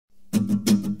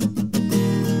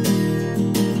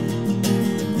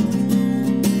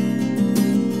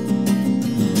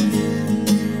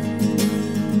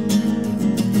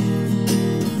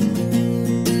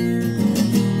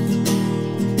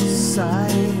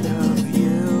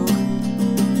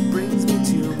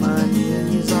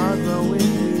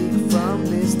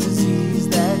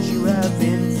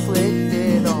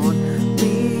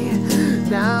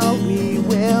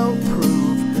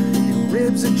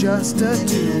just a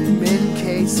tomb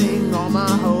encasing all my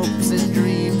hopes and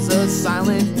dreams. A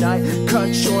silent night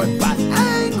cut short by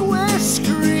anguished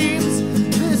screams.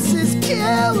 This is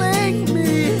killing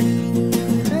me,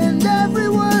 and every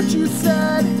word you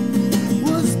said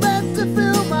was meant to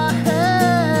fill my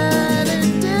head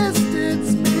and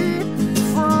distance me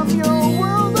from your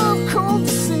world of cold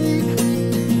deceit.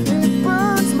 It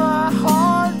burns my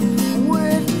heart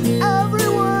with every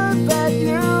word that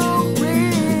you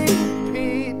repeat.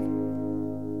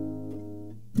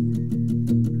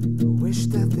 I wish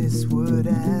that this would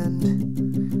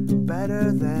end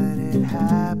better than it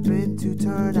happened to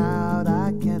turn out.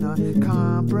 I cannot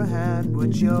comprehend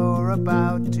what you're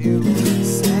about to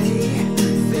say.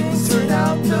 Things turned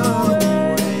out the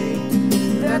way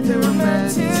that they were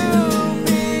meant to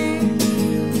be,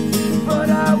 but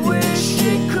I wish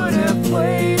it could have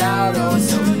played out oh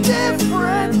so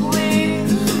differently.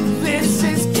 This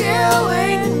is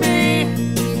killing me,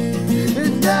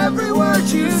 and every word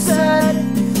you said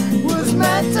was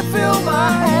meant to fill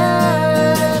my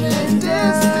head and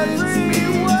distance me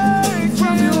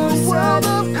from your world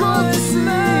of cold deceit.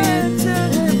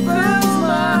 It burns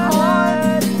my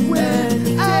heart with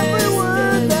every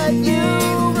word that you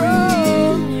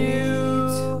repeat.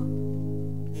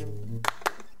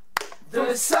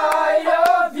 The sight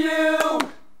of you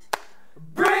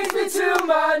brings me to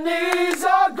my knees.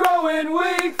 I'm growing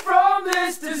weak from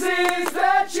this disease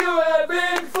that you have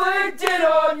inflicted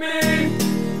on me.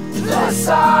 The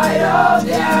sight of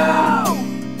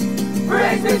you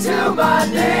brings me to my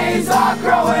knees. I'm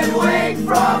growing weak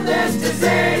from this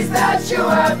disease that you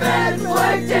have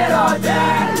inflicted on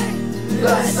me.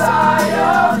 The sight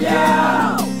of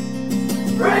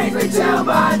you brings me to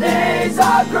my knees.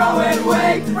 I'm growing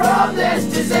weak from this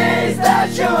disease that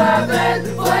you have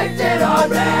inflicted on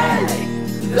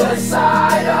me. The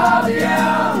sight of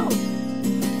you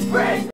brings